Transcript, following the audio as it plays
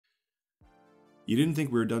You didn't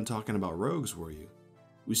think we were done talking about rogues, were you?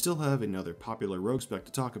 We still have another popular rogue spec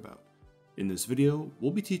to talk about. In this video,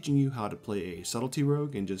 we'll be teaching you how to play a Subtlety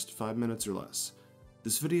rogue in just 5 minutes or less.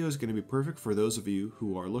 This video is going to be perfect for those of you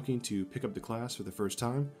who are looking to pick up the class for the first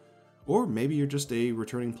time, or maybe you're just a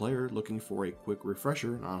returning player looking for a quick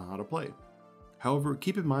refresher on how to play. However,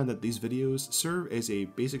 keep in mind that these videos serve as a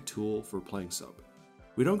basic tool for playing Sub.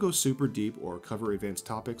 We don't go super deep or cover advanced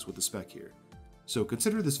topics with the spec here. So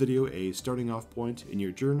consider this video a starting off point in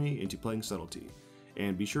your journey into playing Subtlety,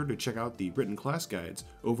 and be sure to check out the written class guides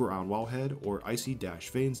over on Wowhead or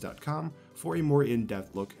icy-veins.com for a more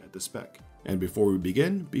in-depth look at the spec. And before we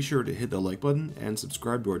begin, be sure to hit the like button and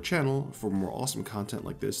subscribe to our channel for more awesome content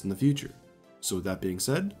like this in the future. So with that being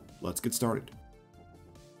said, let's get started.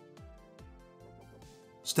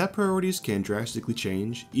 Stat priorities can drastically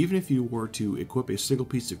change even if you were to equip a single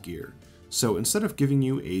piece of gear. So instead of giving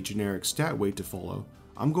you a generic stat weight to follow,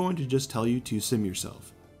 I'm going to just tell you to sim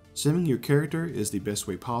yourself. Simming your character is the best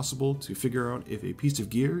way possible to figure out if a piece of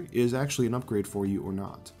gear is actually an upgrade for you or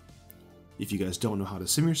not. If you guys don't know how to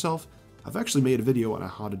sim yourself, I've actually made a video on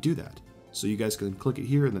how to do that, so you guys can click it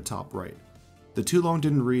here in the top right. The too long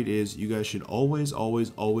didn't read is you guys should always be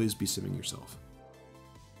simming yourself.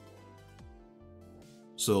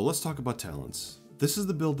 So let's talk about talents. This is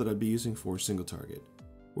the build that I'd be using for single target.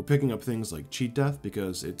 We're picking up things like Cheat Death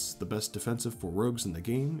because it's the best defensive for rogues in the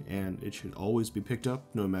game and it should always be picked up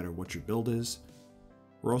no matter what your build is.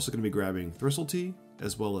 We're also going to be grabbing Subtlety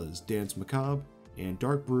as well as Dance Macabre and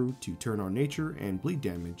Dark Brew to turn our nature and bleed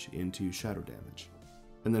damage into shadow damage.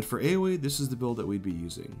 And then for AoE, this is the build that we'd be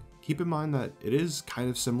using. Keep in mind that it is kind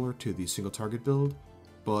of similar to the single target build,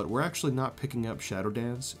 but we're actually not picking up Shadow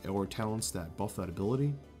Dance or talents that buff that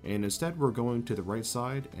ability, and instead we're going to the right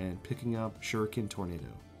side and picking up Shuriken Tornado.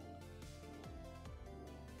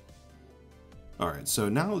 Alright, so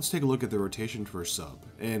now let's take a look at the rotation for Sub,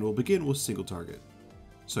 and we'll begin with single target.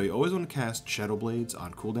 So you always want to cast Shadow Blades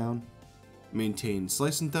on cooldown, maintain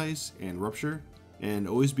Slice and Dice and Rupture, and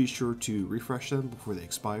always be sure to refresh them before they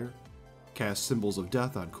expire, cast Symbols of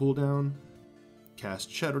Death on cooldown, cast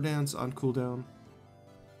Shadow Dance on cooldown,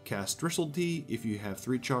 cast Subtlety if you have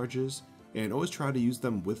 3 charges, and always try to use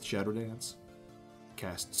them with Shadow Dance,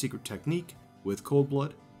 cast Secret Technique with Cold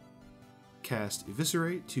Blood, cast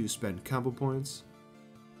Eviscerate to spend combo points,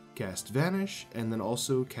 cast Vanish and then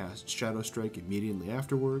also cast Shadow Strike immediately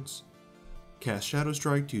afterwards, cast Shadow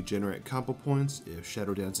Strike to generate combo points if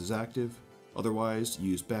Shadow Dance is active, otherwise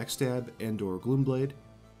use Backstab and or Gloomblade,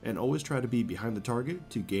 and always try to be behind the target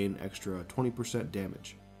to gain extra 20%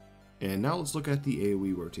 damage. And now let's look at the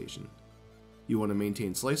AoE rotation. You want to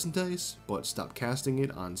maintain Slice and Dice, but stop casting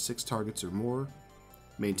it on 6 targets or more.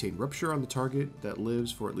 Maintain Rupture on the target that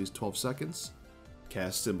lives for at least 12 seconds.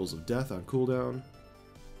 Cast Symbols of Death on cooldown.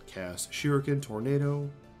 Cast Shuriken Tornado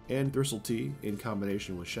and Subtlety in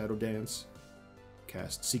combination with Shadow Dance.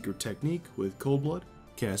 Cast Secret Technique with Cold Blood.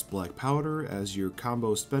 Cast Black Powder as your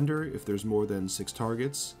combo spender if there's more than 6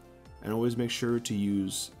 targets. And always make sure to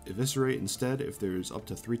use Eviscerate instead if there's up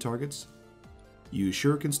to 3 targets. Use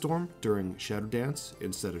Shuriken Storm during Shadow Dance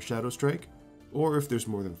instead of Shadow Strike, or if there's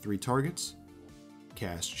more than 3 targets.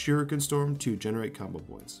 Cast Shuriken Storm to generate combo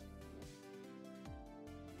points.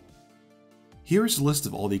 Here is a list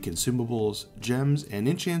of all the consumables, gems, and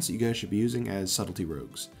enchants that you guys should be using as Subtlety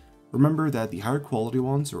rogues. Remember that the higher quality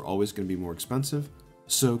ones are always going to be more expensive,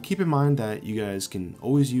 so keep in mind that you guys can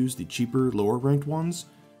always use the cheaper, lower ranked ones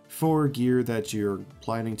for gear that you're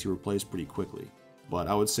planning to replace pretty quickly. But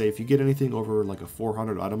I would say if you get anything over like a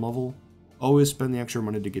 400 item level, always spend the extra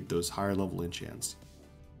money to get those higher level enchants.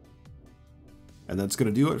 And that's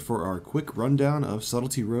going to do it for our quick rundown of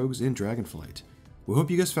Subtlety rogues in Dragonflight. We hope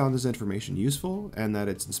you guys found this information useful and that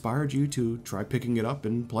it's inspired you to try picking it up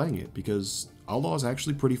and playing it, because Outlaw is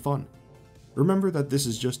actually pretty fun. Remember that this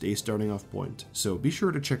is just a starting off point, so be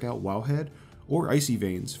sure to check out Wowhead or Icy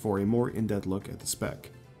Veins for a more in-depth look at the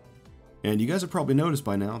spec. And you guys have probably noticed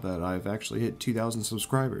by now that I've actually hit 2,000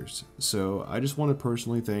 subscribers, so I just want to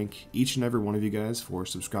personally thank each and every one of you guys for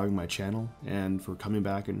subscribing my channel and for coming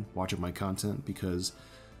back and watching my content, because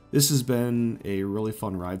this has been a really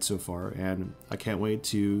fun ride so far and I can't wait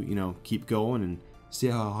to, keep going and see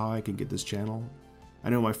how high I can get this channel.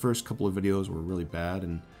 I know my first couple of videos were really bad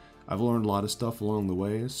and I've learned a lot of stuff along the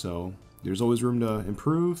way, so there's always room to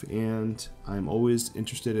improve, and I'm always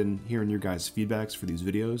interested in hearing your guys' feedbacks for these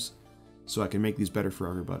videos, so I can make these better for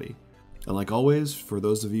everybody. And like always, for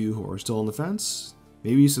those of you who are still on the fence,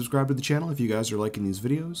 maybe subscribe to the channel if you guys are liking these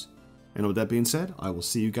videos. And with that being said, I will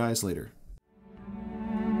see you guys later.